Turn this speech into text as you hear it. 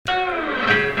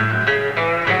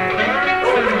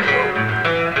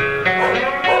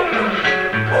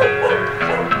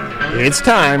It's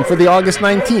time for the August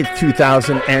 19th,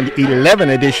 2011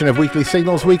 edition of Weekly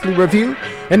Signals Weekly Review,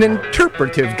 an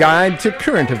interpretive guide to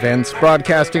current events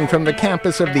broadcasting from the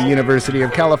campus of the University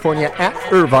of California at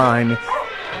Irvine.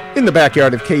 In the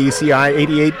backyard of KUCI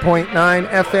 88.9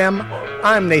 FM,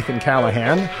 I'm Nathan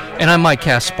Callahan. And I'm Mike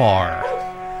Kaspar.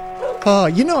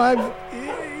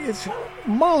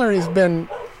 Mahler has been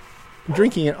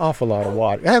drinking an awful lot of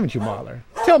water. Haven't you, Mahler?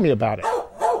 Tell me about it.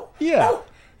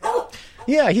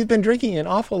 Yeah, he's been drinking an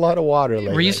awful lot of water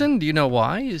lately. Reason? Do you know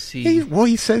why? Is he...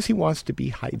 He says he wants to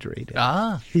be hydrated.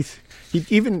 He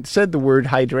even said the word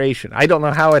hydration. I don't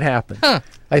know how it happened. Huh.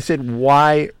 I said,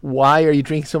 why are you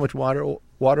drinking so much water,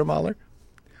 Mahler?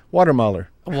 Water Mahler.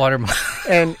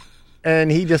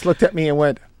 And he just looked at me and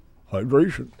went,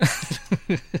 hydration.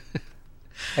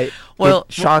 It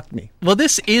shocked me. Well,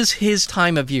 this is his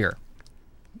time of year.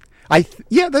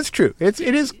 Yeah, that's true. It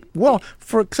is. Well,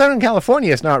 for Southern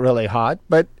California, it's not really hot,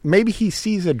 but maybe he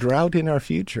sees a drought in our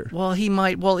future. Well, he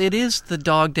might. Well, it is the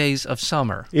dog days of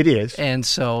summer. It is. And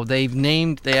so they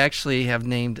actually have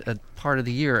named a part of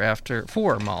the year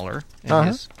for Mahler and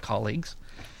his colleagues.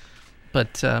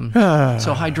 But so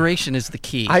hydration is the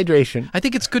key. Hydration. I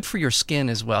think it's good for your skin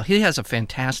as well. He has a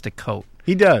fantastic coat.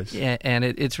 He does. Yeah, and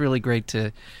it's really great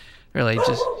to really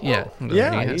just,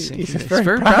 he's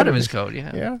very proud of his coat.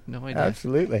 Yeah, no idea.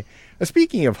 Absolutely.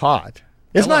 Speaking of hot,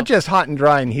 it's not just hot and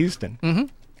dry in Houston. Mm-hmm.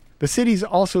 The city's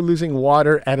also losing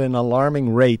water at an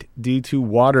alarming rate due to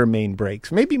water main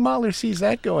breaks. Maybe Mahler sees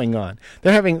that going on.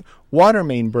 They're having water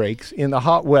main breaks in the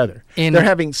hot weather. They're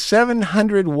having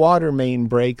 700 water main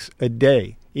breaks a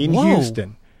day in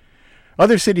Houston.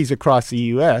 Other cities across the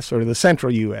U.S., or the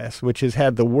central U.S., which has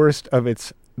had the worst of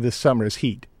this summer's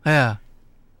heat. Yeah.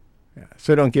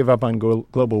 So don't give up on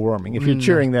global warming. If you're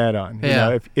cheering that on,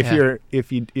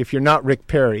 if you're not Rick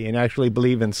Perry and actually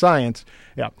believe in science,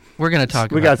 we're going to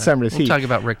talk. Summer's heat. We'll talk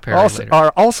about Rick Perry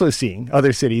later.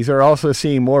 Other cities are also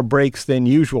seeing more breaks than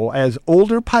usual as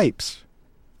older pipes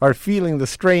are feeling the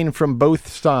strain from both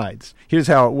sides. Here's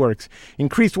how it works.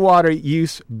 Increased water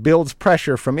use builds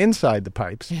pressure from inside the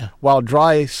pipes, while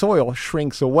dry soil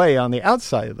shrinks away on the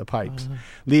outside of the pipes,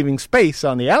 leaving space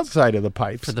on the outside of the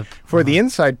pipes for the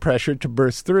inside pressure to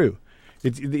burst through.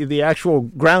 The actual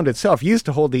ground itself used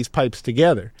to hold these pipes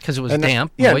together. Because it was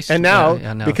damp, moist. And now,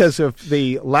 because of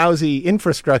the lousy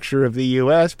infrastructure of the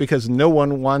U.S., because no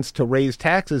one wants to raise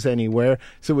taxes anywhere,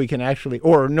 so we can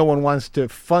or no one wants to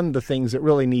fund the things that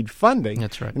really need funding.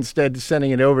 That's right. Instead, sending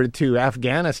it over to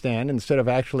Afghanistan, instead of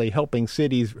actually helping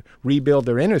cities rebuild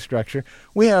their infrastructure,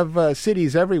 we have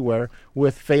cities everywhere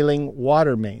with failing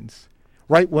water mains.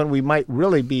 Right when we might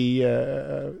really be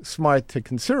smart to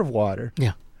conserve water.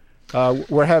 Yeah.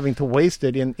 We're having to waste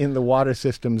it in the water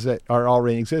systems that are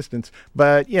already in existence.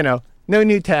 But, no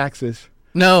new taxes.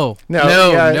 No.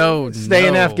 Stay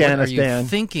in Afghanistan. What are you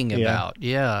thinking about?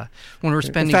 Yeah. When we're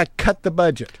spending, in fact, cut the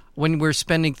budget. When we're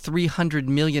spending $300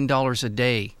 million a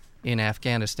day in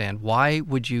Afghanistan, why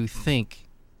would you think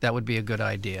that would be a good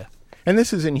idea? And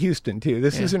this is in Houston, too.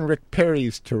 This is in Rick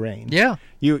Perry's terrain. Yeah.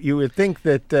 You would think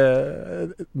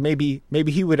that maybe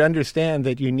he would understand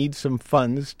that you need some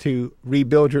funds to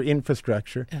rebuild your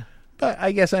infrastructure. Yeah. But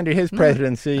I guess under his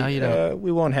presidency,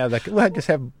 we won't have that. We'll just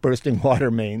have bursting water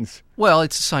mains. Well,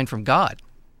 it's a sign from God.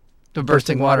 The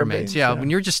bursting water mains. Yeah. When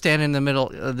you're just standing in the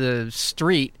middle of the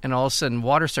street and all of a sudden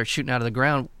water starts shooting out of the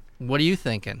ground, what are you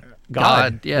thinking?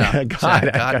 God. Yeah.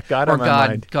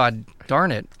 God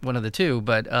darn it, one of the two.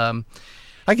 But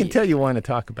I can tell you want to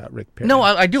talk about Rick Perry. No,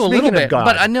 I do a little bit,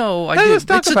 but I know I do. It's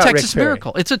a Texas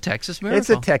miracle. It's a Texas miracle. It's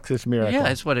a Texas miracle. Yeah,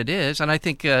 it's what it is. And I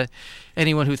think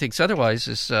anyone who thinks otherwise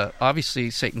is obviously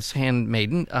Satan's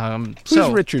handmaiden. Who's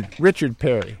Richard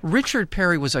Perry? Richard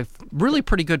Perry was a really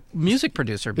pretty good music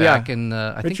producer back in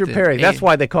I think Richard Perry. That's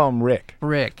why they call him Rick.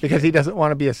 Rick. Because he doesn't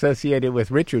want to be associated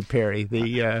with Richard Perry,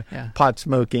 the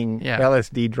pot-smoking,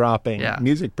 LSD-dropping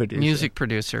music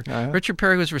producer. Richard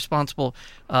Perry was responsible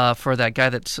for that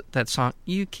guy that song,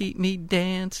 "You Keep Me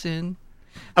Dancing."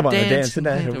 I want to dance the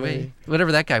night away.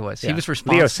 Whatever that guy was. He was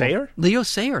responsible. Leo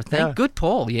Sayer? Good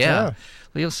poll. Yeah.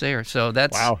 Leo Sayer. So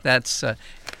that's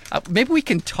maybe we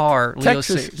can tar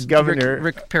Texas Governor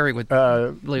Rick Perry with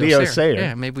Leo Sayer.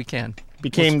 Yeah, maybe we can.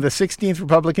 Became the 16th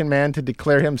Republican man to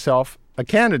declare himself a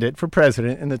candidate for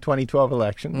president in the 202012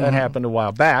 election. That happened a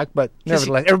while back, but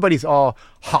nevertheless, everybody's all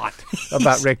hot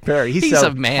about Rick Perry. He's so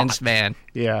a man's man.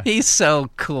 Yeah. He's so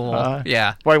cool.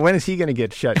 Yeah. Boy, when is he going to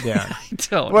get shut down? I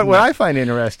don't know. What I find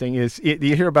interesting is, do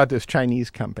you hear about this Chinese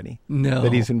company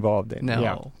that he's involved in? No.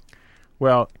 Yeah.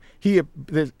 Well,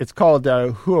 it's called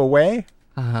Huawei.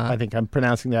 I think I'm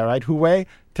pronouncing that right. Huawei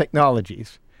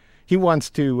Technologies. He wants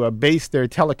to base their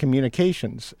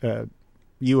telecommunications,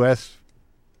 U.S.,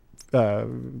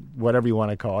 whatever you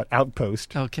want to call it,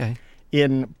 outpost. Okay.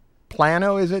 In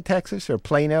Plano, is it Texas or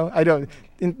Plano? I don't.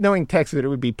 Knowing Texas, it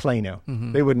would be Plano.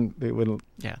 Mm-hmm. They wouldn't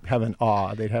Yeah. have an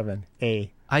A. They'd have an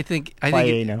A. I think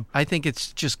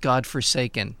it's just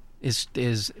godforsaken.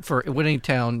 Is for winning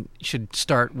town should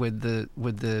start with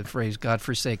the phrase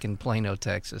 "godforsaken Plano,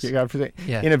 Texas."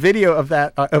 Yeah. In a video of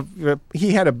that,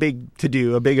 he had a big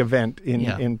to-do, a big event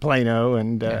in Plano,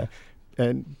 and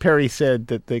Perry said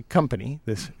that the company,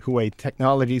 this Huawei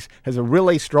Technologies, has a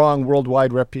really strong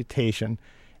worldwide reputation,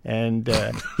 and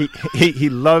he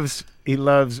loves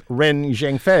Ren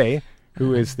Zhengfei,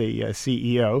 who is the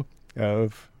CEO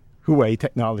of Huawei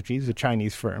Technologies, a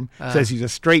Chinese firm. Says he's a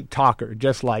straight talker,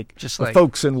 just like the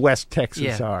folks in West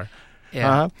Texas are.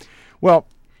 Yeah. Well,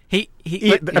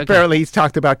 apparently he's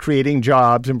talked about creating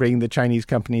jobs and bringing the Chinese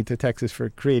company to Texas for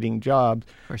creating jobs.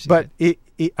 But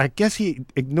I guess he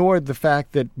ignored the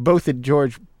fact that both the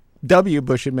George W.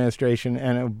 Bush administration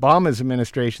and Obama's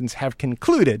administrations have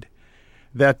concluded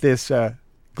that this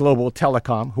global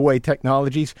telecom, Huawei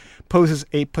Technologies, poses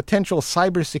a potential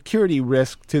cybersecurity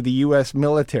risk to the U.S.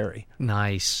 military.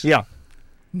 Nice. Yeah.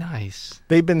 Nice.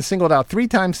 They've been singled out 3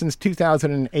 times since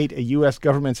 2008. A U.S.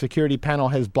 government security panel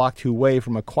has blocked Huawei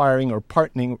from acquiring or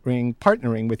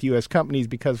partnering with U.S. companies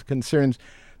because of concerns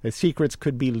that secrets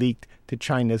could be leaked to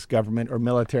China's government or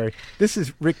military. This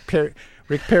is Rick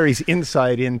Perry's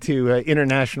insight into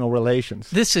international relations.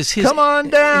 This is his. Come on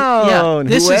down,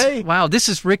 Huawei. This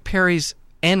is Rick Perry's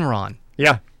Enron.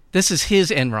 Yeah. This is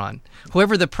his Enron.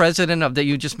 Whoever the president of that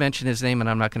you just mentioned his name, and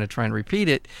I'm not going to try and repeat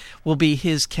it, will be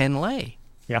his Ken Lay.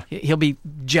 Yeah. He'll be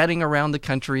jetting around the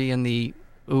country in the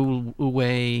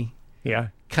Huawei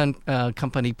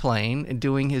company plane and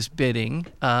doing his bidding.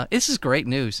 This is great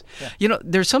news. Yeah.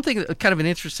 There's something, kind of an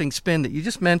interesting spin that you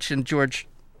just mentioned, George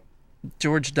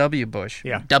W. Bush.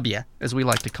 Yeah. W, as we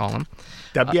like to call him.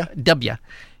 W? W.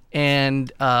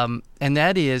 And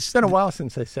that is... It's been a while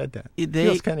since I said that. It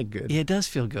feels kind of good. Yeah, it does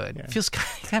feel good. Yeah. It feels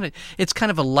kind of... It's kind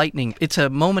of a lightning... It's a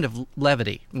moment of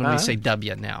levity when we say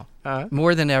W now.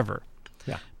 More than ever.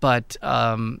 Yeah. But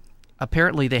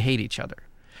apparently they hate each other.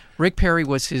 Rick Perry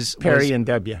was his... Perry and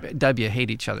W. W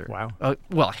hate each other. Wow.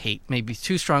 Well, hate, maybe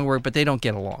too strong word, but they don't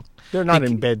get along. They're not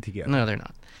in bed together. No, they're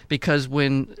not. Because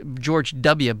when George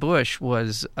W. Bush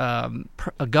was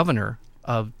a governor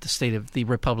of the state of the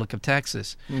Republic of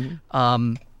Texas,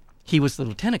 he was the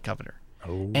lieutenant governor.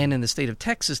 Oh. And in the state of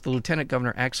Texas, the lieutenant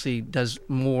governor actually does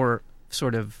more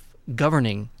sort of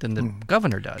governing than the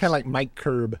governor does. Kind of like Mike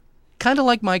Curb. Kind of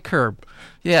like Mike Curb.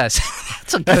 Yes,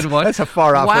 that's a good one. That's a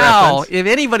far-off reference. If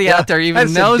anybody out there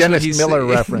even knows what he's... Dennis Miller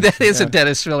reference. That is a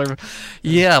Dennis Miller.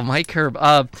 Yeah, Mike Curb.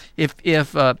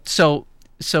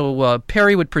 So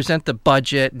Perry would present the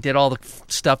budget, did all the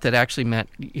stuff that actually meant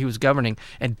he was governing,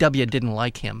 and W didn't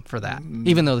like him for that,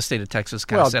 even though the state of Texas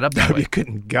kind of set up that W way.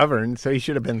 couldn't govern, so he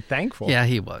should have been thankful. Yeah,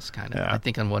 he was kind of. Yeah. I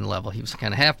think on one level he was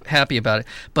kind of happy about it.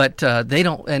 But they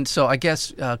don't, and so I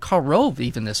guess Karl Rove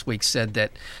even this week said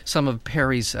that some of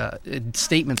Perry's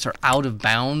statements are out of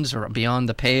bounds or beyond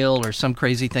the pale or some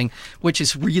crazy thing, which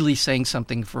is really saying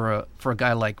something for a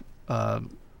guy like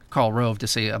Karl Rove to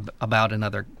say about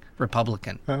another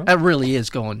Republican. That really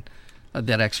is going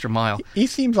that extra mile. He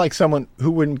seems like someone who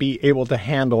wouldn't be able to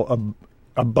handle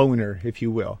a boner, if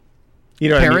you will. You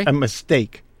know, Perry? A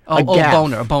mistake. A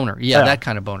boner. Yeah, that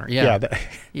kind of boner. Yeah.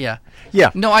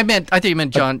 Yeah. No, I thought you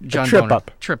meant John trip Boner.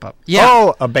 Up. Trip up. Yeah.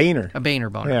 Oh, a Boehner. A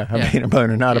Boehner boner. Yeah, a Boehner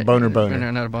boner, not a boner boner.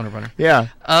 No, not a boner boner. Yeah.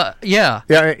 Yeah.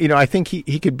 Yeah, I think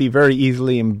he could be very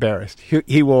easily embarrassed.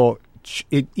 He will...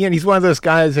 he's one of those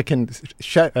guys that can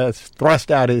thrust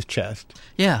out his chest.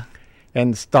 Yeah.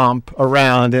 And stomp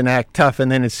around and act tough, and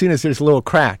then as soon as there's a little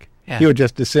crack, he would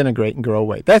just disintegrate and go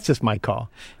away. That's just my call.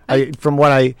 From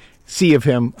what I see of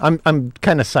him, I'm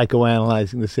kind of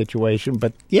psychoanalyzing the situation,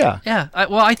 but yeah. Yeah.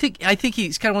 I think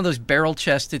he's kind of one of those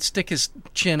barrel-chested, stick his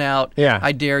chin out. Yeah.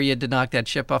 I dare you to knock that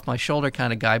chip off my shoulder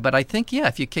kind of guy. But I think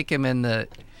if you kick him in the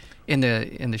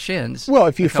shins. Well,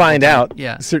 if you find out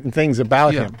certain things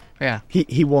about him,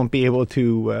 he won't be able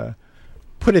to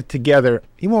put it together.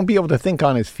 He won't be able to think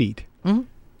on his feet. Mm-hmm.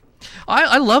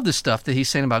 I love the stuff that he's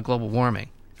saying about global warming.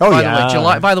 Oh,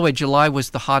 By the way, July was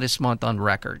the hottest month on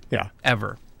record. Yeah.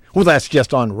 Ever. Well, that's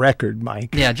just on record,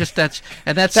 Mike. Yeah, that's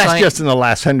just in the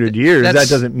last 100 years. That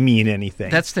doesn't mean anything.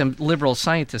 That's them liberal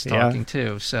scientists talking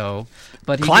too. So,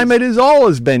 but climate has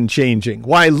always been changing.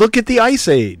 Why, look at the Ice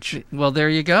Age. Well, there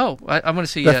you go. I want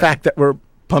to see the fact that we're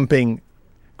pumping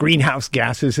greenhouse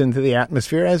gases into the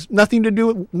atmosphere has nothing to do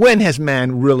with when has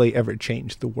man really ever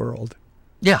changed the world.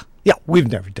 Yeah. Yeah,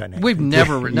 we've never done anything. We've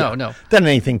never, no. done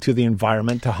anything to the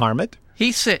environment to harm it.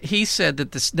 He said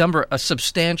that this number, a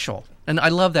substantial, and I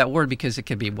love that word because it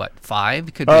could be, 5?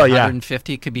 It could be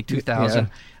 150. It could be 2,000.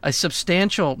 Yeah. A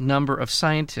substantial number of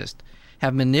scientists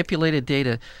have manipulated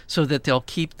data so that they'll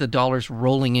keep the dollars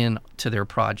rolling in to their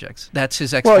projects. That's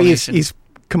his explanation. Well, he's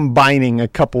combining a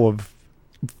couple of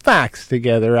facts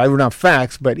together. Not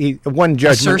facts, but one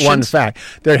judgment, Assertions. one fact.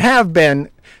 There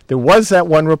was that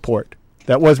one report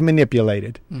that was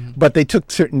manipulated, but they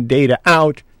took certain data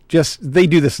out. They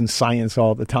do this in science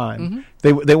all the time.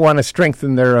 They want to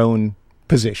strengthen their own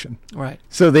position. Right.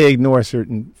 So they ignore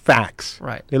certain facts.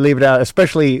 Right. They leave it out,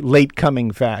 especially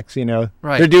late-coming facts,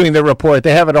 Right. They're doing the report.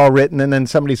 They have it all written, and then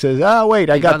somebody says, oh, wait,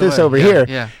 I got this over here.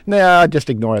 Yeah. No, just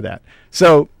ignore that.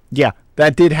 So, yeah,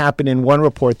 that did happen in one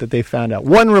report that they found out.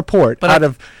 One report out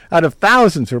of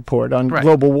thousands report on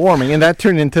global warming, and that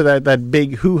turned into that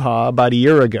big hoo-ha about a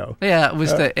year ago. Yeah, it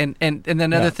was and then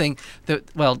another thing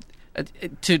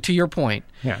to your point.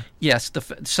 Yeah. Yes,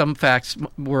 some facts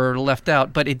were left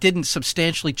out, but it didn't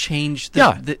substantially change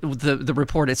the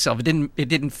report itself. It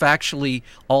didn't factually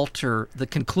alter the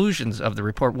conclusions of the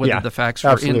report, whether the facts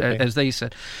were in, as they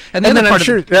said. And then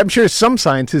I'm sure some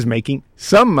science is making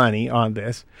some money on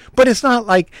this, but it's not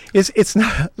like it's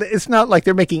not like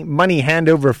they're making money hand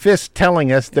over fist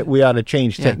telling us that we ought to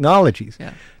change technologies.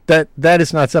 Yeah. That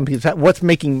is not something. What's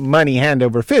making money hand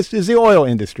over fist is the oil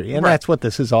industry, and that's what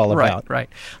this is all about. Right.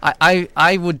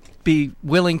 I would be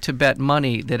willing to bet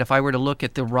money that if I were to look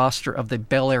at the roster of the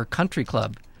Bel Air Country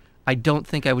Club, I don't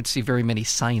think I would see very many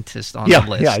scientists on the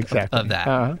list of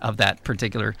that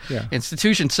particular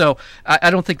institution. So I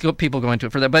don't think people go into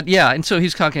it for that. But and so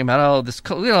he's talking about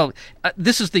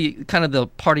this is the kind of the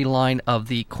party line of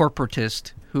the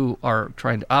corporatist who are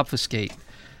trying to obfuscate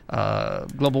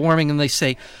global warming, and they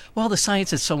say, well, the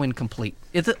science is so incomplete.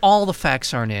 All the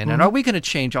facts aren't in. And are we going to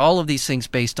change all of these things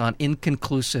based on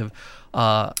inconclusive,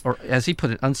 or as he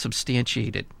put it,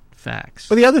 unsubstantiated facts?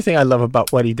 Well, the other thing I love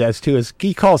about what he does, too, is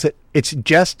he calls it's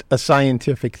just a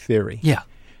scientific theory. Yeah.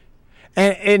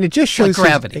 And it just shows like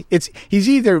gravity. He's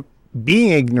either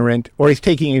being ignorant or he's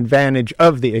taking advantage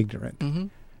of the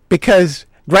ignorant. Because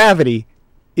gravity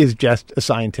is just a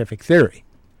scientific theory.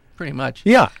 Pretty much.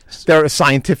 Yeah. There are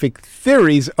scientific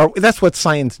theories. That's what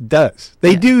science does.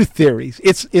 They do theories.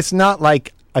 It's not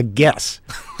like a guess.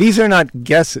 These are not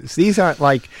guesses. These aren't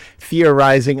like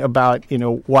theorizing about,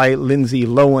 why Lindsay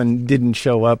Lohan didn't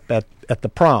show up at the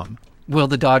prom. Will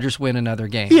the Dodgers win another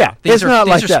game? Yeah. These are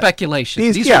like speculation.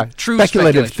 These are true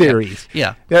speculative theories.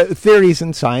 Yeah. Theories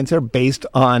in science are based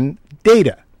on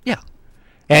data. Yeah.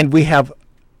 And we have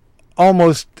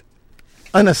almost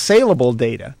unassailable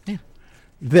data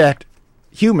that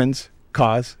humans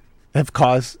have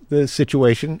caused the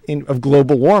situation of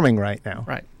global warming right now.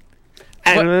 Right.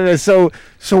 And so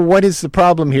what is the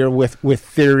problem here with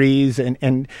theories?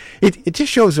 And it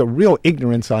just shows a real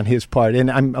ignorance on his part.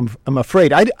 And I'm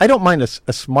afraid I don't mind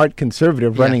a smart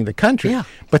conservative running the country,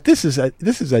 but this is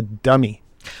a dummy.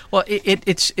 Well,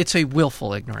 it's a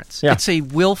willful ignorance. Yeah. It's a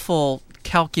willful,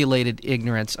 calculated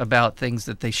ignorance about things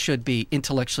that they should be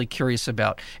intellectually curious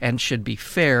about and should be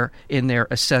fair in their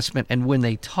assessment and when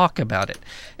they talk about it.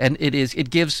 And it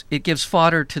gives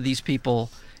fodder to these people,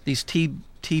 these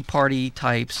Tea Party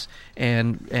types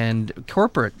and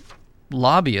corporate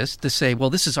lobbyists to say, well,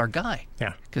 this is our guy.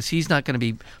 Yeah. Because he's not going to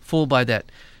be fooled by that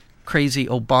crazy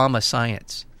Obama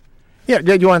science. Yeah,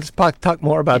 do you want to talk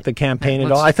more about the campaign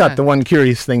at all? I thought the one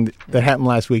curious thing that happened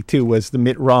last week, too, was the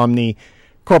Mitt Romney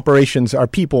corporations are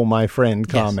people, my friend,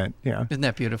 comment. Yeah. Isn't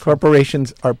that beautiful?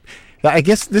 Corporations are, I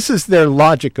guess this is their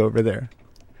logic over there.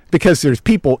 Because there's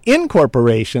people in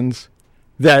corporations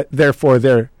that, therefore,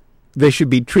 they should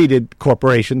be treated,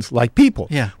 corporations, like people.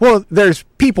 Yeah. Well, there's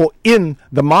people in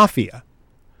the mafia.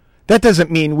 That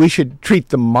doesn't mean we should treat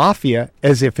the mafia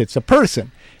as if it's a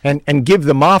person and give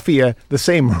the mafia the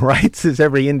same rights as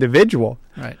every individual.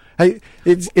 Right.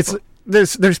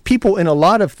 There's people in a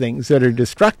lot of things that are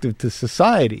destructive to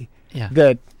society. Yeah.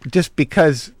 That just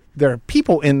because there are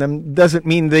people in them doesn't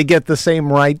mean they get the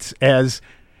same rights as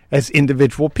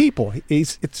individual people.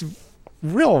 It's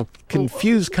real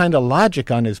confused kind of logic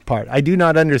on his part. I do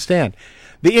not understand.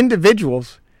 The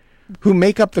individuals who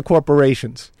make up the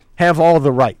corporations have all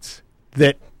the rights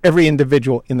that every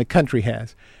individual in the country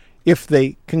has. If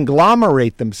they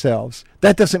conglomerate themselves,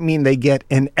 that doesn't mean they get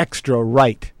an extra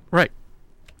right. Right.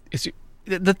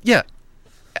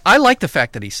 I like the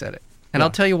fact that he said it. And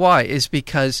I'll tell you why, is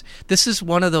because this is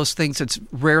one of those things that's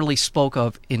rarely spoke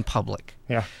of in public.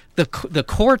 Yeah. The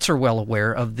courts are well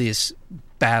aware of this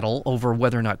battle over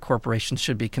whether or not corporations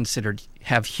should be considered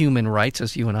have human rights,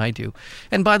 as you and I do.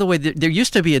 And by the way, there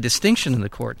used to be a distinction in the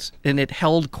courts, and it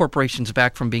held corporations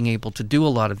back from being able to do a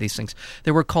lot of these things.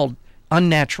 They were called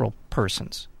unnatural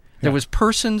persons. There was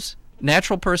persons,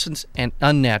 natural persons, and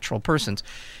unnatural persons.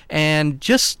 And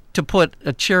just to put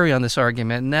a cherry on this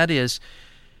argument, and that is,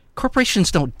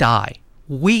 corporations don't die.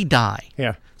 We die.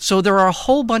 Yeah. So there are a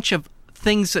whole bunch of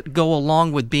things that go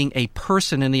along with being a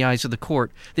person in the eyes of the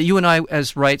court that you and I,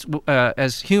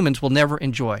 as humans, will never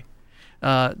enjoy.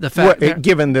 The fact,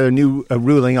 given the new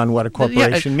ruling on what a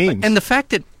corporation means, and the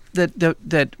fact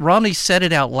that Romney said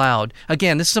it out loud.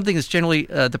 Again, this is something that's generally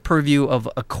the purview of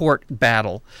a court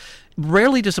battle.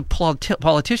 Rarely does a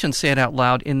politician say it out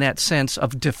loud in that sense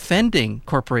of defending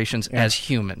corporations as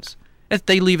humans.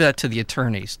 They leave that to the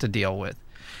attorneys to deal with.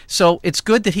 So it's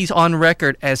good that he's on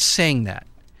record as saying that,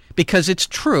 because it's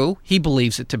true. He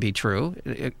believes it to be true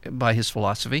by his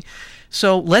philosophy.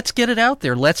 So let's get it out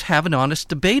there. Let's have an honest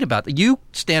debate about it. You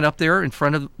stand up there in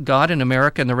front of God and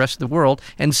America and the rest of the world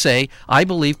and say, I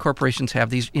believe corporations have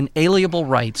these inalienable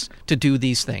rights to do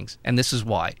these things, and this is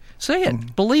why. Say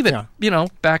it. Believe it. Yeah.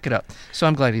 Back it up. So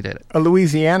I'm glad he did it. A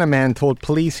Louisiana man told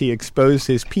police he exposed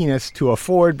his penis to a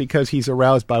Ford because he's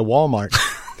aroused by Walmart.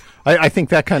 I think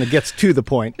that kind of gets to the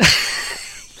point.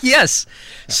 Yes.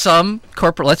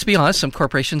 Let's be honest, some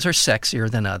corporations are sexier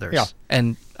than others. Yeah.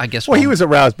 And I guess... Well, he was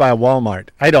aroused by a Walmart.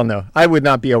 I don't know. I would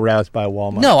not be aroused by a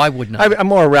Walmart. No, I would not. I'm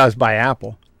more aroused by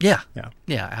Apple. Yeah. Yeah.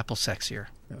 Yeah, Apple's sexier.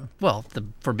 Yeah. Well, the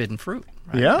forbidden fruit.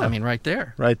 Right? Yeah. I mean, right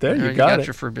there. Right there. You got it.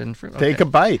 your forbidden fruit. Take a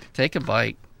bite. Take a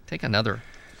bite. Take another.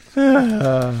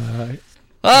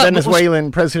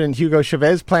 Venezuelan President Hugo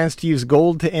Chavez plans to use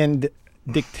gold to end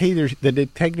the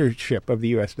dictatorship of the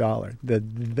U.S. dollar. The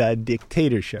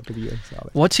dictatorship of the U.S.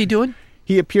 dollar. What's he doing?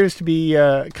 He appears to be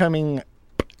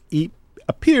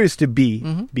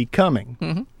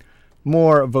becoming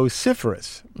more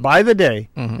vociferous by the day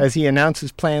as he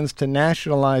announces plans to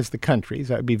nationalize the countries.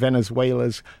 That would be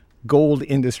Venezuela's gold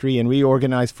industry and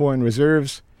reorganize foreign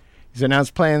reserves. He's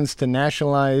announced plans to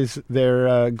nationalize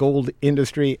their gold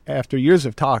industry after years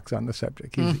of talks on the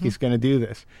subject. He's going to do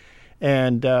this.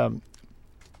 And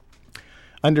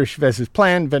under Chavez's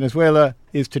plan, Venezuela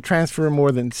is to transfer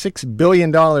more than $6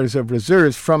 billion of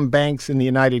reserves from banks in the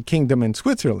United Kingdom and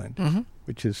Switzerland,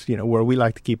 which is where we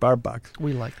like to keep our bucks.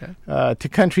 We like that. To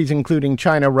countries including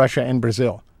China, Russia, and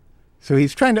Brazil. So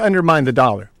he's trying to undermine the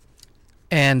dollar.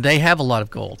 And they have a lot of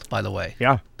gold, by the way.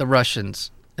 Yeah. The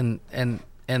Russians and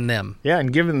them. Yeah,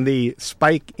 and given the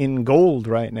spike in gold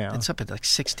right now. It's up at like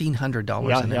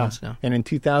 $1,600 an ounce now. And in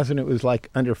 2000 it was like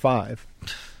under $5.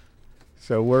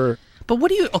 So we're... But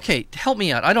okay, help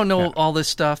me out. I don't know all this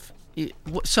stuff.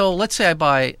 So let's say I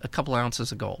buy a couple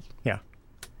ounces of gold. Yeah.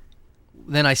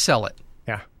 Then I sell it.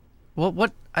 Yeah. Well,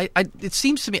 it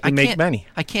seems to me you make money.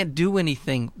 I can't do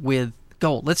anything with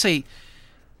gold. Let's say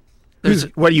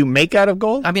what do you make out of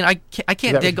gold? I mean, I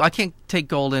can't take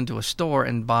gold into a store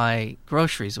and buy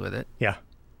groceries with it. Yeah.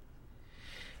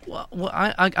 Well,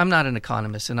 I'm not an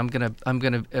economist, and I'm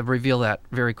gonna reveal that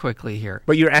very quickly here.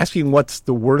 But you're asking what's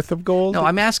the worth of gold? No,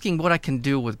 I'm asking what I can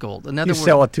do with gold. In other words,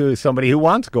 sell it to somebody who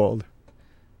wants gold.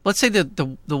 Let's say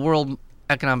the world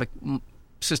economic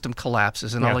system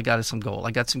collapses, and all I got is some gold.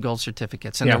 I got some gold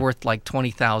certificates, and they're worth like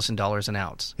 $20,000 an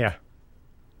ounce. Yeah.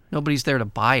 Nobody's there to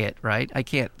buy it, right? I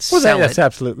can't sell it. That's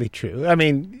absolutely true. I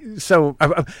mean, so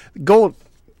gold,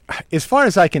 as far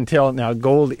as I can tell now,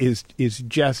 gold is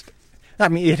just... I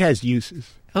mean, it has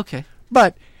uses. Okay.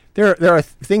 But there are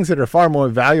things that are far more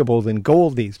valuable than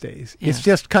gold these days. Yeah. It's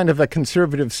just kind of a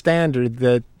conservative standard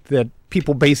that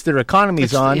people base their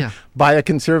economies on by a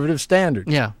conservative standard.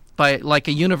 Yeah, by like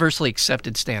a universally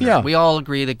accepted standard. Yeah. We all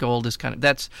agree that gold is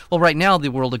right now the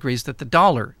world agrees that the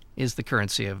dollar is the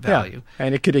currency of value. Yeah.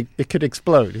 And it could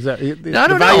explode. Is that, I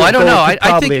don't know. I don't know.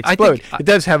 I think it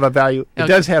does have a value. It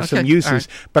does have some uses. Right.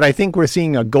 But I think we're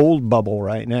seeing a gold bubble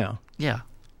right now. Yeah.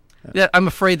 Yeah, I'm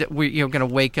afraid that we're going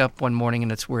to wake up one morning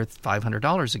and it's worth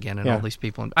 $500 again, and all these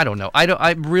people. I don't know.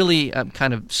 I really am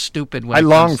kind of stupid. When I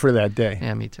long for that day.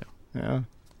 Yeah, me too. Yeah,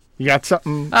 you got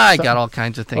something? I got all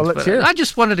kinds of things. Well, let's hear it. I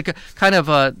just wanted to kind of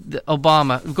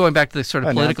Obama, going back to the sort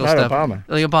of political not stuff.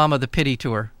 Obama. The pity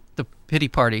tour, the pity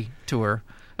party tour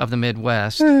of the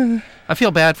Midwest. I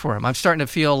feel bad for him. I'm starting to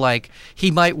feel like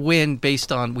he might win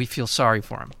based on we feel sorry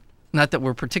for him. Not that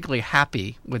we're particularly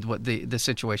happy with what the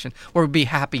situation, or would be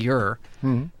happier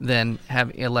than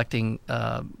electing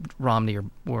Romney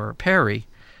or Perry.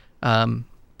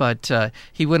 But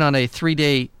he went on a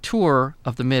 3-day tour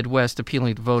of the Midwest,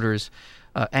 appealing to voters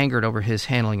angered over his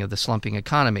handling of the slumping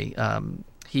economy.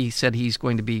 He said he's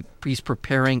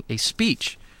preparing a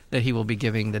speech that he will be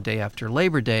giving the day after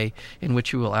Labor Day, in which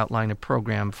he will outline a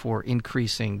program for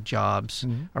increasing jobs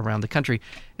around the country.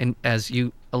 And as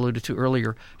you alluded to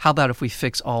earlier, how about if we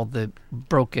fix all the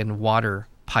broken water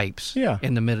pipes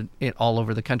all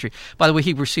over the country? By the way,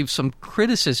 he received some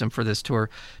criticism for this tour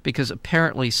because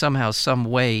apparently somehow, some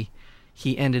way,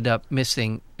 he ended up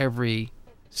missing every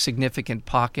significant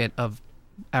pocket of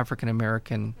African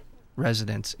American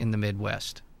residents in the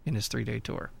Midwest in his 3-day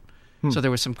tour. So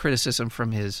there was some criticism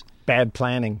from his bad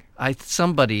planning.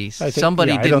 Somebody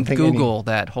didn't Google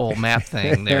that whole map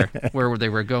thing there where they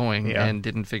were going and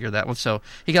didn't figure that one. So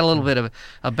he got a little bit of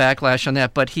a backlash on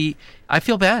that. But I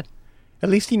feel bad. At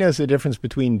least he knows the difference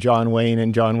between John Wayne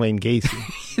and John Wayne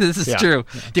Gacy. This is true.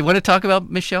 Do you want to talk about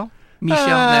Michelle?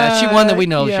 Nah, she won that we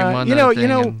know. She won that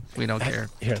thing, and we don't care.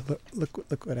 Here,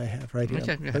 look what I have right here.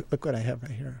 Okay, look what I have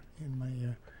right here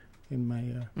in my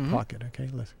pocket. Okay,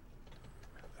 listen.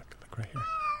 Look right here.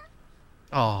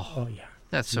 Oh yeah,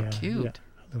 that's so cute. Yeah.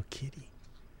 A little kitty.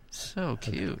 So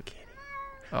cute. Kitty.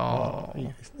 Oh,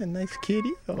 yeah. Isn't a nice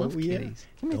kitty? Oh, love kitties.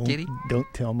 Come here, kitty. Don't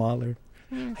tell Mahler.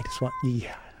 I just want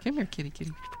Come here, kitty.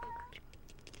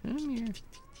 Come here.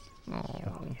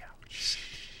 Oh yeah.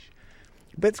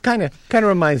 But it's kind of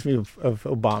reminds me of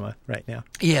Obama right now.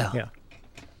 Yeah.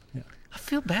 I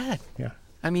feel bad. Yeah.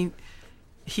 I mean,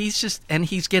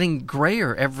 he's getting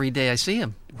grayer every day I see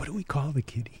him. What do we call the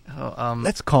kitty? Oh,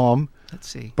 let's call him. Let's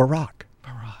see. Barack.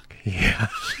 Yeah.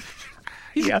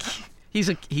 He's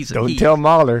Don't tell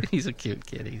Mahler. He's a cute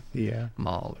kitty. Yeah.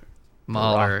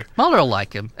 Mahler will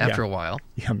like him after a while.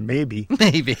 Yeah, maybe.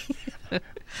 Maybe.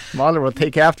 Mahler will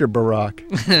take after Barack.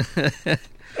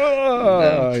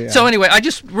 So anyway, I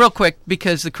just real quick,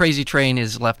 because the crazy train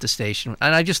has left the station,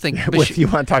 and I just think you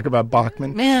want to talk about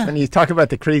Bachman? Yeah. When you talk about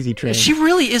the crazy train, she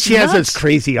really is. She has those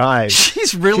crazy eyes.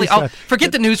 She's really.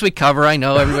 Forget the Newsweek cover. I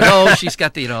know everybody. She's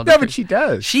got the No, but she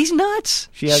does. She's nuts.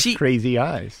 She has crazy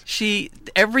eyes.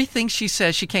 Everything she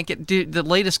says, she can't get. The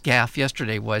latest gaffe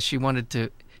yesterday was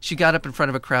she got up in front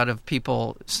of a crowd of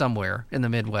people somewhere in the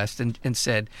Midwest and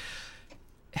said,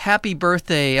 "Happy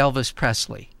birthday, Elvis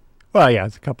Presley." Well, yeah,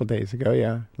 it's a couple of days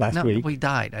ago, last week. No, he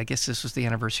died. I guess this was the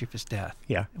anniversary of his death.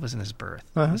 Yeah. It wasn't his birth.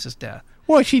 It was his death.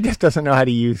 Well, she just doesn't know how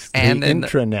to use the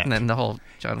intranet. And then the whole...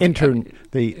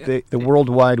 the World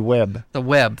Wide Web. The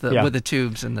web, with the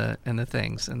tubes and the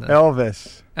things. And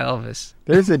Elvis.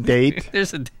 There's a date.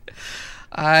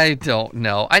 I don't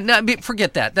know.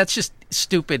 Forget that. That's just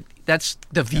stupid. That's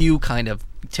the View kind of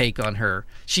take on her.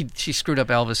 She screwed up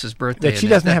Elvis's birthday. That she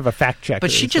doesn't have a fact checker.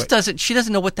 But she just doesn't. She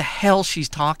doesn't know what the hell she's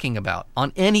talking about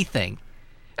on anything.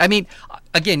 I mean,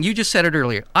 again, you just said it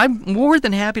earlier. I'm more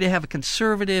than happy to have a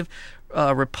conservative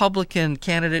Republican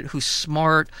candidate who's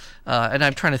smart, and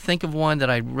I'm trying to think of one that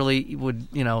I really would,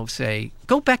 say,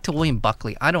 go back to William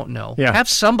Buckley. I don't know. Yeah. Have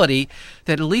somebody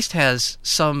that at least has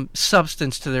some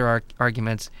substance to their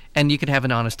arguments, and you can have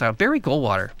an honest dialogue. Barry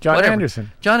Goldwater. John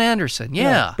Anderson,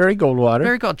 yeah. Barry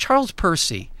Goldwater. Charles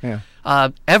Percy. Yeah.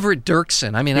 Everett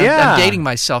Dirksen. I mean, I'm dating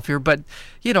myself here, but,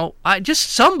 I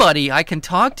just somebody I can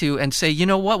talk to and say, you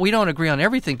know what, we don't agree on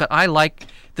everything, but I like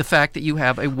the fact that you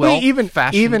have a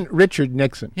well-fashioned... Even Richard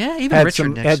Nixon. Yeah,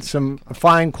 Richard Nixon. Had some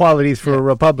fine qualities for a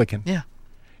Republican. Yeah.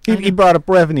 He brought up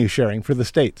revenue sharing for the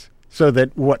states so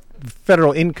that what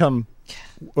federal income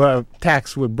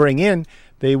tax would bring in,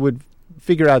 they would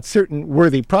figure out certain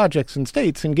worthy projects in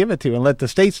states and give it to, and let the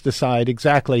states decide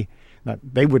exactly...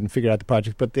 they wouldn't figure out the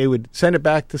project, but they would send it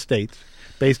back to states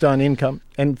based on income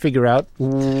and figure out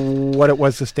what it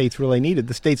was the states really needed.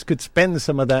 The states could spend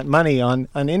some of that money on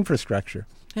infrastructure.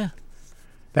 Yeah.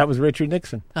 That was Richard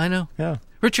Nixon. I know. Yeah.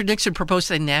 Richard Nixon proposed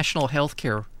a national health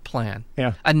care plan.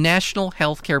 Yeah. A national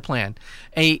health care plan.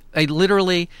 A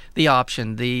literally the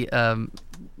option, the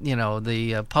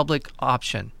public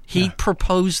option. He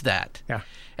proposed that. Yeah.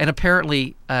 And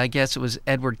apparently, I guess it was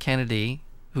Edward Kennedy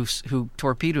who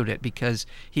torpedoed it because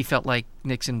he felt like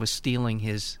Nixon was stealing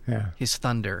his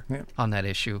thunder on that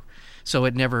issue. So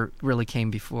it never really came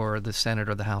before the Senate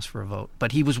or the House for a vote.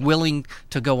 But he was willing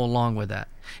to go along with that.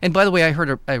 And by the way, I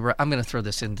heard I'm going to throw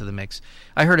this into the mix.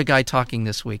 I heard a guy talking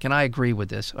this week, and I agree with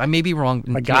this. I may be wrong.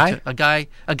 A guy?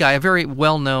 A very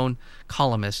well-known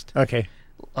columnist. Okay.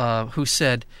 Who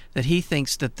said that he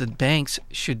thinks that the banks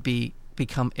should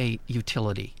become a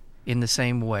utility in the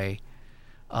same way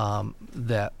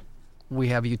that we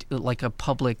have like a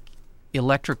public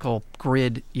electrical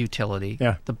grid utility.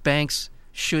 Yeah. The banks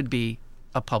should be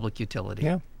a public utility.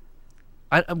 Yeah.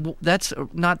 That's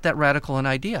not that radical an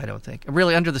idea, I don't think.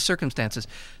 Really, under the circumstances,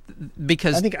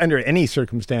 because I think under any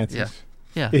circumstances,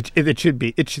 yeah. it should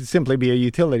be. It should simply be a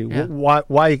utility. Yeah.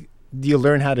 Why you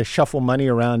learn how to shuffle money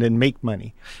around and make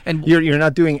money. And You're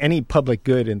not doing any public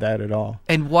good in that at all.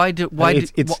 and why do why I mean,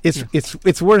 do,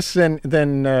 it's worse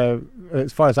than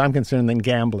as far as I'm concerned than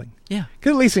gambling. yeah.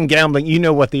 Because at least in gambling, you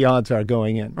know what the odds are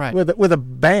going in. Right. With a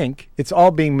bank, it's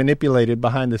all being manipulated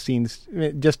behind the scenes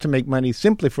just to make money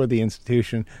simply for the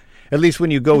institution. At least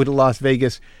when you go to Las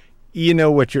Vegas, you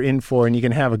know what you're in for and you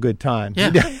can have a good time.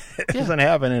 Yeah. It doesn't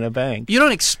happen in a bank. You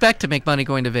don't expect to make money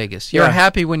going to Vegas. You're Yeah.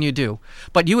 happy when you do.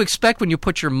 But you expect when you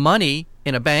put your money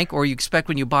in a bank or you expect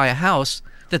when you buy a house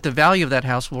that the value of that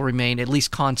house will remain at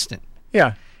least constant.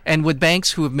 Yeah. And with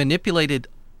banks who have manipulated,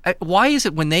 why is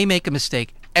it when they make a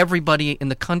mistake, everybody in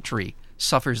the country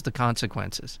suffers the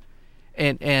consequences?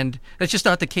 And that's just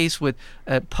not the case with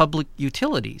public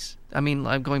utilities. I mean,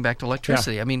 I'm going back to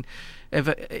electricity. Yeah. I mean,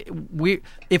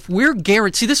 if we're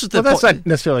guaranteed, see, this is the Well, that's point. not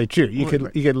necessarily true. You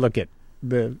Right. could look at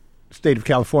the state of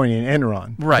California and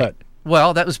Enron. Right. But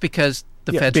Well, that was because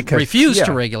the Yeah, feds because- refused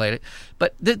to yeah. regulate it.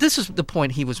 But this is the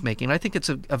point he was making. I think it's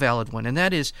a valid one, and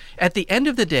that is, at the end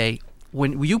of the day,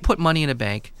 when you put money in a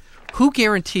bank, who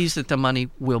guarantees that the money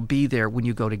will be there when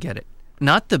you go to get it?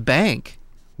 Not the bank.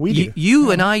 we do.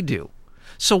 You and I do.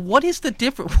 So what is the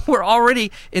difference? We're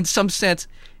already, in some sense,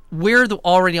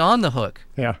 already on the hook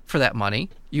Yeah. for that money.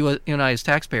 You and I as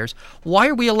taxpayers. Why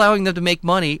are we allowing them to make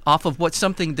money off of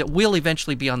something that we'll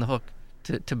eventually be on the hook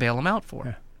to bail them out for?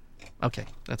 Yeah. Okay,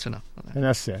 that's enough. And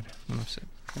that's it. Enough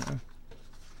said.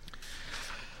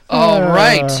 All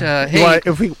right. Hey,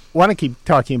 If we want to keep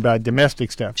talking about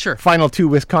domestic stuff, Sure. Final two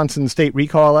Wisconsin state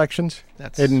recall elections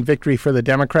and victory for the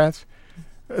Democrats.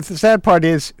 The sad part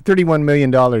is $31 million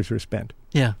were spent.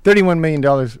 yeah, $31 million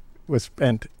was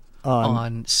spent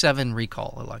on 7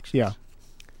 recall elections. Yeah.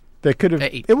 That could have.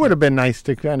 8, It would have been nice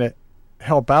to kind of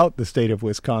help out the state of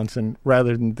Wisconsin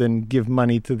rather than give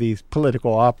money to these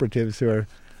political operatives who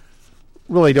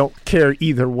really don't care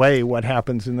either way what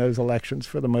happens in those elections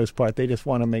for the most part. They just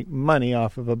want to make money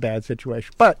off of a bad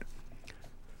situation. But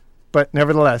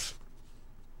nevertheless,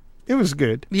 it was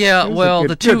good. Yeah, It was a well,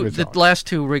 good the result. last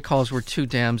 2 recalls were 2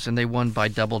 Dems, and they won by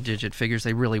double-digit figures.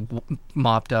 They really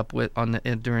mopped up in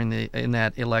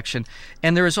that election.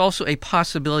 And there is also a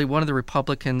possibility one of the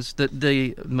Republicans,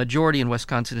 the majority in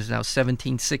Wisconsin is now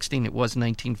 17-16. It was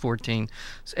 19-14.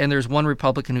 And there's one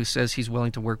Republican who says he's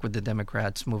willing to work with the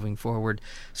Democrats moving forward.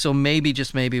 So maybe,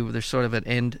 just maybe, there's sort of an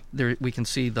end. There we can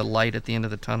see the light at the end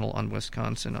of the tunnel on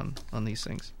Wisconsin on these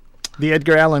things. The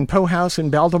Edgar Allan Poe House in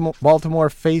Baltimore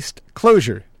faced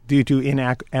closure due to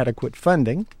inadequate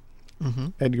funding. Mm-hmm.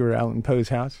 Edgar Allan Poe's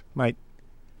house might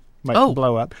Oh.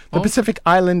 blow up. The Oh. Pacific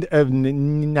island of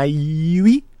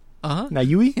Niue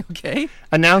Okay.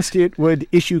 announced it would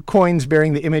issue coins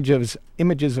bearing the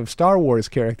images of Star Wars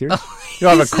characters. You'll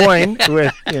have a he coin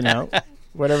with,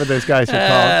 whatever those guys are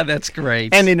called. That's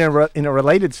great. And in a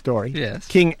related story, Yes.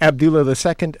 King Abdullah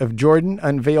II of Jordan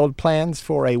unveiled plans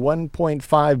for a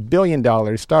 $1.5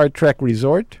 billion Star Trek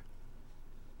resort.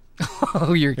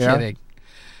 Oh, you're Yeah. kidding.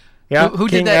 Yeah, Who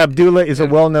did King that? Abdullah is a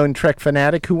well-known Trek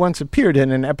fanatic who once appeared in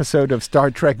an episode of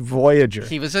Star Trek Voyager.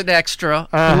 He was an extra.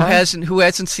 Uh-huh. Who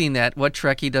hasn't seen that? What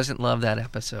Trekkie doesn't love that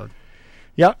episode?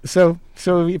 Yeah, so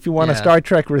if you want a Yeah. Star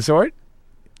Trek resort,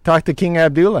 talk to King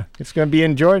Abdullah. It's going to be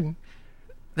in Jordan.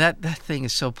 That thing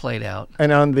is so played out.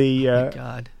 And on the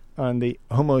God. on the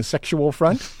homosexual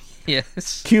front,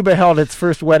 Yes. Cuba held its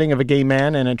first wedding of a gay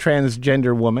man and a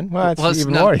transgender woman. Well, that's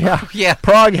even more. Yeah. Yeah.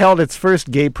 Prague held its first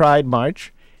gay pride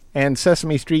march, and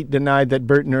Sesame Street denied that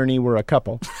Bert and Ernie were a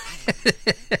couple.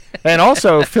 And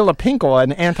also, Philip Hinkle,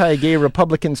 an anti-gay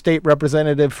Republican state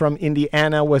representative from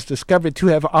Indiana, was discovered to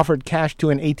have offered cash to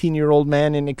an 18-year-old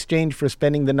man in exchange for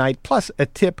spending the night, plus a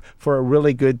tip for a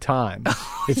really good time. I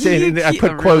A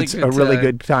put really quotes, good a really time.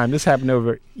 good time. This happened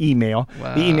over email.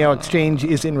 Wow. The email exchange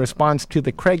is in response to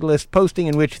the Craigslist posting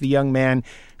in which the young man,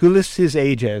 who lists his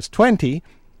age as 20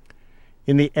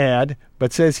 in the ad,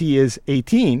 but says he is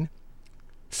 18,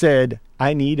 said,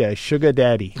 "I need a sugar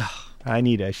daddy. I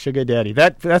need a sugar daddy."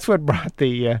 That's what brought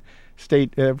the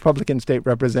Republican state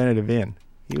representative in.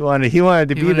 He wanted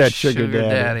to be that sugar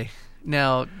daddy.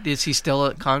 Now, is he still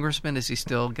a congressman? Is he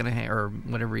still going to, or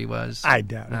whatever he was? I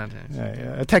doubt it.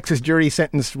 Okay. A Texas jury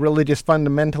sentenced religious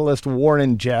fundamentalist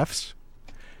Warren Jeffs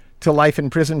to life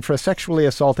in prison for sexually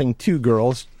assaulting 2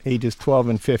 girls, ages 12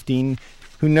 and 15,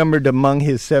 who numbered among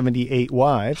his 78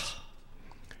 wives.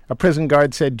 A prison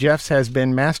guard said Jeffs has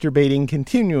been masturbating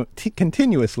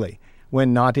continuously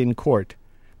when not in court,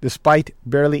 despite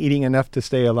barely eating enough to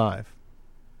stay alive.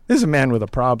 This is a man with a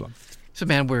problem. It's a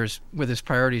man with his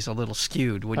priorities a little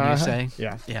skewed, wouldn't you say?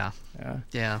 Yeah. Yeah. Yeah.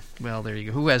 Yeah. Well, there you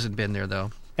go. Who hasn't been there,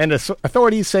 though? And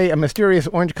authorities say a mysterious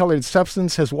orange-colored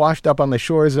substance has washed up on the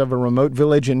shores of a remote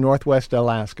village in northwest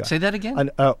Alaska. Say that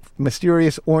again? A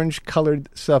mysterious orange-colored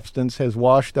substance has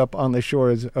washed up on the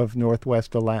shores of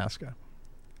northwest Alaska.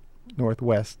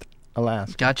 Northwest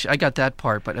Alaska. Gotcha. I got that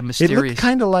part, but a It mysterious... looked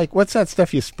kind of like, what's that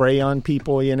stuff you spray on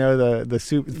people, you know, the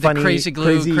funny... crazy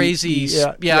glue,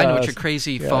 yeah, I know what your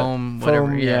crazy yeah, foam,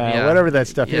 whatever. Yeah, whatever that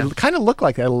stuff. Yeah. It kind of looked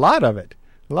like that, a lot of it.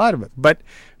 But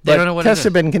They don't know what it tests is.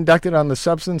 have been conducted on the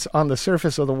substance on the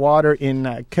surface of the water in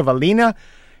Kivalina,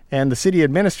 and the city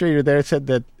administrator there said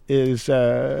that is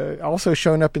also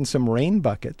shown up in some rain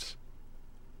buckets.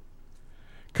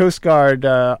 Coast Guard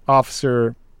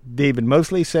officer David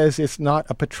Mosley says it's not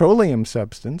a petroleum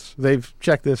substance. They've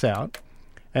checked this out,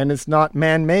 and it's not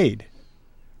man-made.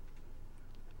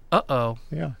 Uh-oh.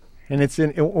 Yeah, and it's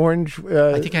in orange.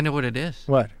 I think I know what it is.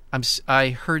 What?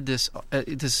 I heard this.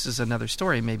 This is another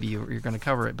story. Maybe you're going to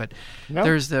cover it, but No.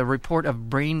 there's the report of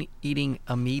brain-eating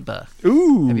amoeba.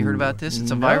 Ooh. Have you heard about this?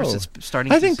 It's a virus that's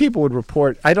starting. I think people would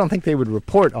report. I don't think they would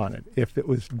report on it if it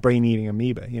was brain-eating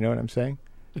amoeba. You know what I'm saying?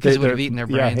 because They- it would have they're- eaten their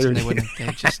yeah, brains, and they they would-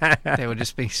 wouldn't. They would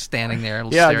just be standing there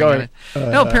Yeah, staring going, at it.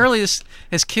 No, apparently this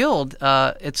has killed.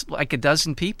 It's like a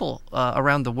dozen people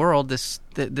around the world. This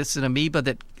is an amoeba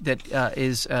that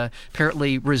is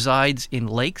apparently resides in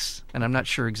lakes, and I'm not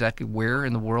sure exactly where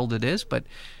in the world it is, but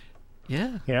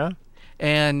yeah. Yeah.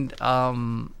 And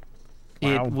Wow.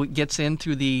 it gets in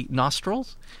through the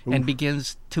nostrils and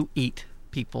begins to eat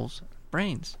people's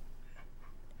brains.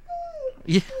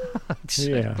 Yeah,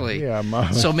 exactly. Yeah.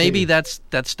 Mama. So maybe that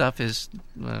stuff is.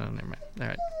 Never mind. All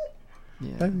right.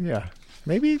 Yeah. Yeah.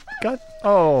 Maybe got.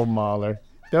 Oh, Mahler,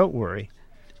 don't worry.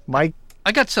 Mike.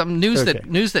 I got some news Okay.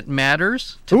 that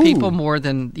matters to Ooh. people more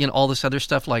than all this other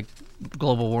stuff like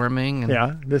global warming. And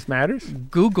Yeah. This matters.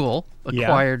 Google Yeah.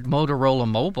 acquired Motorola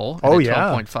Mobile in Oh, a yeah.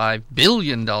 $12.5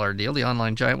 billion deal. The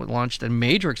online giant launched a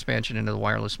major expansion into the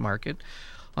wireless market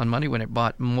on Monday when it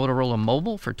bought Motorola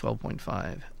Mobile for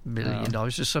 $12.5 billion.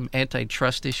 There's some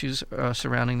antitrust issues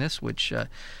surrounding this, which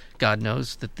God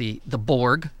knows that the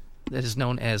Borg, that is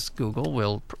known as Google,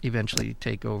 will eventually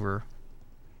take over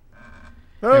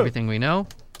Oh, everything we know.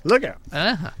 look out.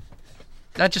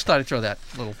 I just thought I'd throw that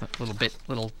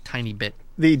little tiny bit.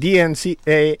 The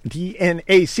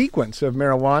DNA sequence of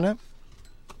marijuana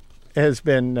has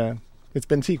been it's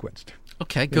been sequenced.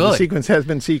 Okay, The good. sequence has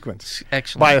been sequenced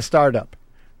Excellent. by a startup,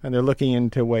 and they're looking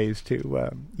into ways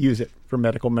to use it for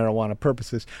medical marijuana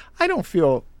purposes. I don't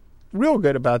feel real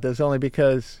good about this only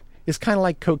because it's kind of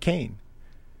like cocaine.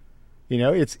 You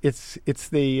know, it's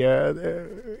the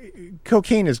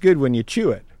cocaine is good when you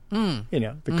chew it. You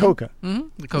know, the coca. The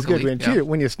It's coca good leaf, when you yeah. chew it.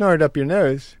 When you snort it up your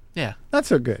nose, Yeah, not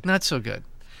so good. not so good.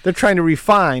 They're trying to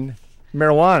refine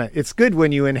marijuana. It's good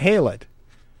when you inhale it.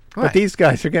 Right. But these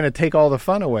guys are going to take all the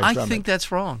fun away I from think it.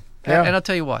 that's wrong. Yeah. And I'll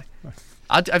tell you why.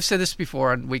 I've said this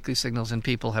before on Weekly Signals, and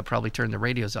people have probably turned their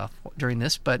radios off during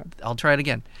this, but I'll try it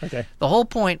again. Okay. The whole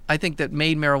point, I think, that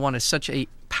made marijuana such a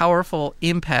powerful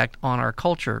impact on our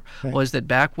culture was that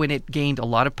back when it gained a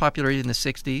lot of popularity in the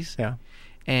 60s Yeah.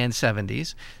 and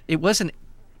 70s, it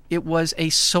was a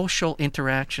social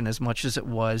interaction as much as it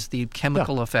was the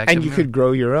chemical effect. And of you could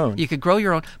grow your own. You could grow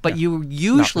your own, but you were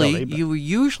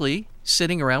usually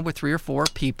sitting around with 3 or 4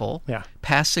 people, Yeah.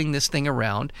 passing this thing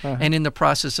around, and in the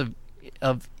process of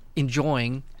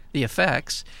enjoying the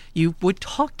effects, you would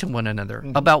talk to one another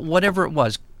about whatever it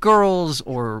was, girls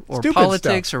or Stupid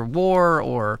politics stuff. or war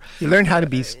or. You learn how to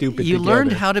be stupid You together.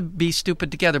 learned how to be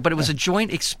stupid together, but it was a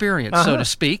joint experience, so to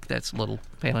speak. That's a little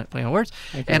play on words.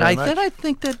 Thank you And very I much.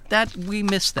 think that we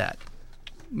missed that.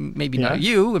 Maybe Yeah? not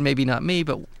you, and maybe not me,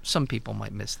 but some people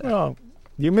might miss that. Oh,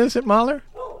 you miss it, Mahler?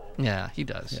 Yeah, he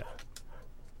does.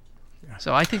 Yeah.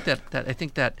 So I think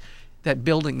that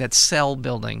building, that cell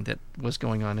building that was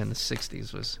going on in the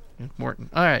 60s was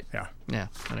important. All right. Yeah. Yeah,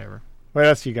 whatever. What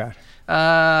else you got?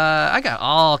 I got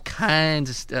all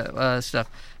kinds of stuff.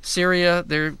 Syria,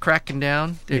 they're cracking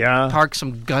down. They Yeah. parked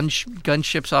some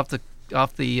gunships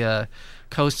off the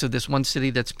coast of this one city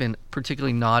that's been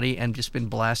particularly naughty and just been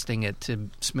blasting it to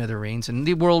smithereens. And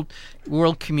the world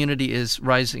community is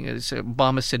rising.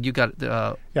 Obama said, "You got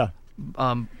Yeah.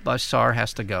 Bashar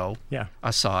has to go." Yeah.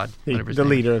 Assad, The whatever his name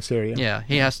is. leader of Syria. Yeah,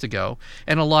 he has to go,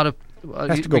 and a lot of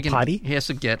Has to go potty? He has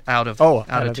to get out of Oh,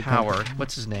 out of the tower. country.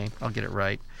 What's his name? I'll get it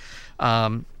right.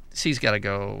 He's got to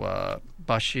go.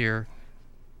 Bashar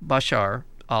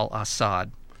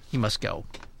al-Assad. He must go.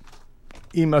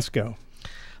 He must go.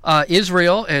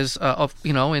 Israel is,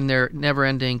 in their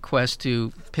never-ending quest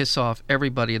to piss off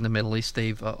everybody in the Middle East,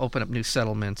 they've opened up new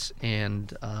settlements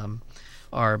and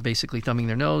are basically thumbing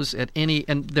their nose at any,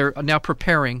 and they're now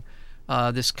preparing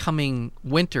this coming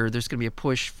winter, there's going to be a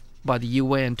push by the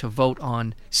UN to vote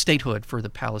on statehood for the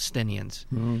Palestinians.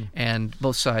 And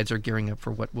both sides are gearing up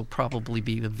for what will probably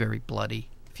be a very bloody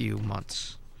few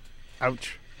months.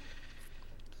 Ouch.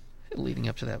 Leading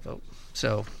up to that vote.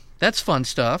 So that's fun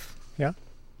stuff. Yeah.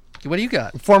 What do you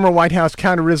got? Former White House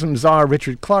counterterrorism czar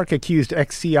Richard Clarke accused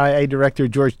ex-CIA Director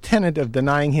George Tenet of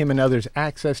denying him and others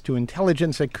access to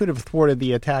intelligence that could have thwarted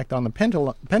the attack on the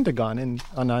Pentagon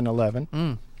on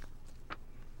 9/11.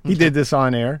 He did this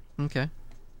on air. Okay.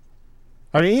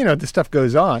 I mean, this stuff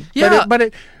goes on. Yeah.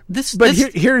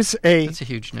 Here's that's a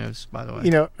huge news, by the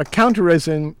way. A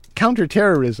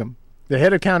counterterrorism, the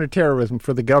head of counterterrorism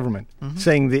for the government,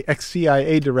 saying the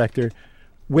ex-CIA director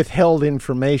withheld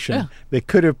information that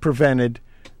could have prevented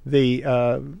the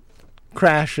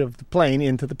crash of the plane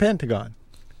into the Pentagon.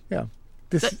 Yeah.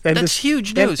 That's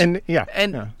huge news. And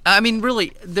I mean,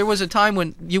 really, there was a time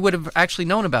when you would have actually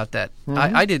known about that.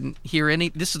 I didn't hear any.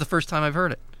 This is the first time I've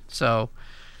heard it. So,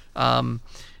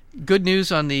 good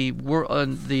news on the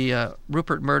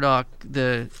Rupert Murdoch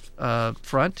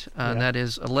front. That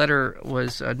is, a letter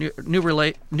was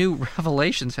new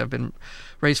revelations have been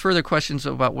raised further questions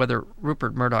about whether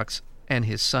Rupert Murdoch's and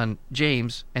his son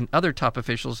James and other top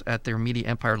officials at their media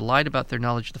empire lied about their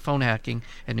knowledge of the phone hacking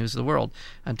at News of the World.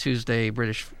 On Tuesday,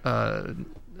 British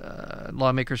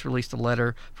lawmakers released a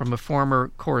letter from a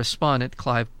former correspondent,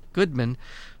 Clive Goodman,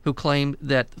 who claimed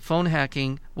that phone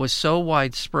hacking was so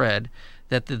widespread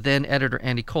that the then editor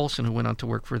Andy Coulson, who went on to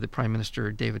work for the Prime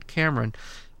Minister David Cameron,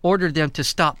 ordered them to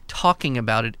stop talking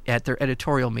about it at their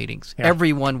editorial meetings. Yeah.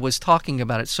 Everyone was talking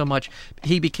about it so much,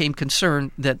 he became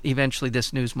concerned that eventually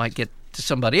this news might get to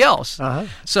somebody else.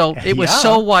 So it was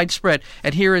so widespread.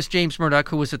 And here is James Murdoch,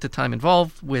 who was at the time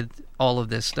involved with all of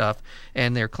this stuff,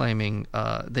 and they're claiming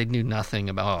they knew nothing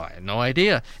about. I had no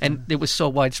idea. And it was so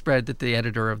widespread that the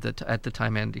editor of at the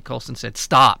time, Andy Coulson, said,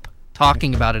 "Stop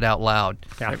talking about it out loud."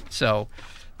 Yeah. So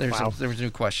there was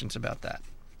new questions about that.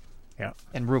 Yeah.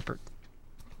 And Rupert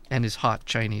and his hot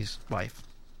Chinese wife,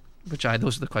 those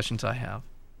are the questions I have.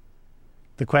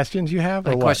 The questions you have?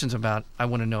 Or questions about, I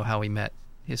want to know how he met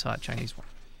his hot Chinese wife.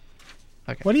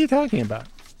 Okay. What are you talking about?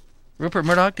 Rupert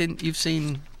Murdoch, you've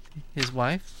seen his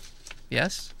wife?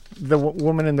 Yes? The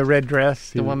woman in the red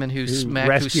dress? The woman who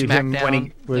rescued him down when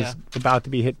he was about to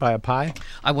be hit by a pie?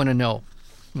 I want to know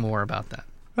more about that.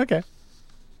 Okay.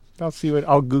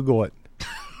 I'll Google it.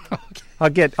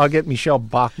 Okay. I'll get Michelle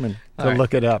Bachmann to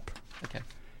look it up. Okay.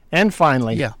 And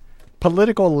finally,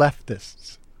 political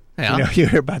leftists. Yeah. You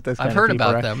hear about this. I've heard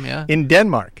about them. Yeah. In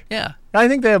Denmark. Yeah. I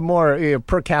think they have more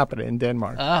per capita in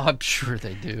Denmark. Oh, I'm sure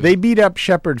they do. They beat up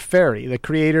Shepard Fairey, the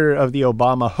creator of the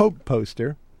Obama Hope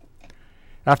poster,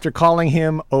 after calling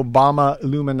him Obama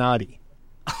Illuminati.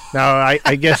 Now,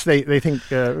 I guess they think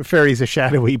Fairey's a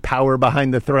shadowy power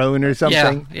behind the throne or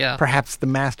something. Yeah. Perhaps the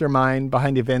mastermind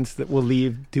behind events that will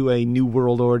lead to a new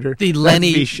world order. The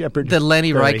Lenny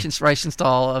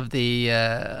Reichenstahl of the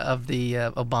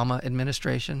Obama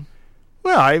administration.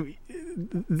 Well,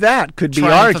 that could be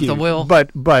Triumph argued. of the will.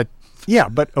 But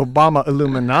Obama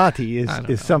Illuminati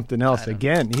is something else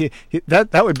again.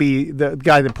 That would be the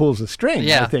guy that pulls the strings.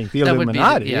 Yeah, I think the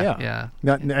Illuminati. Yeah.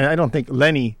 I don't think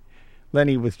Lenny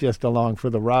was just along for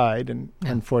the ride, and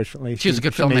unfortunately, she was a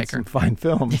good filmmaker. Made some fine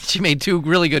films. She made two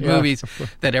really good movies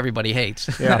that everybody hates.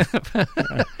 Yeah.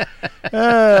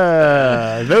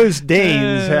 Those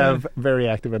Danes have very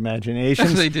active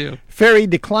imaginations. They do. Fairey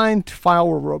declined to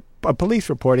file a police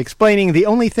report, explaining the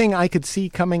only thing I could see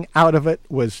coming out of it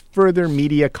was further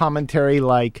media commentary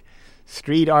like,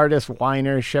 street artist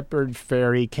whiner Shepard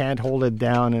Fairey can't hold it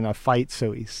down in a fight,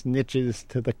 so he snitches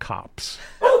to the cops.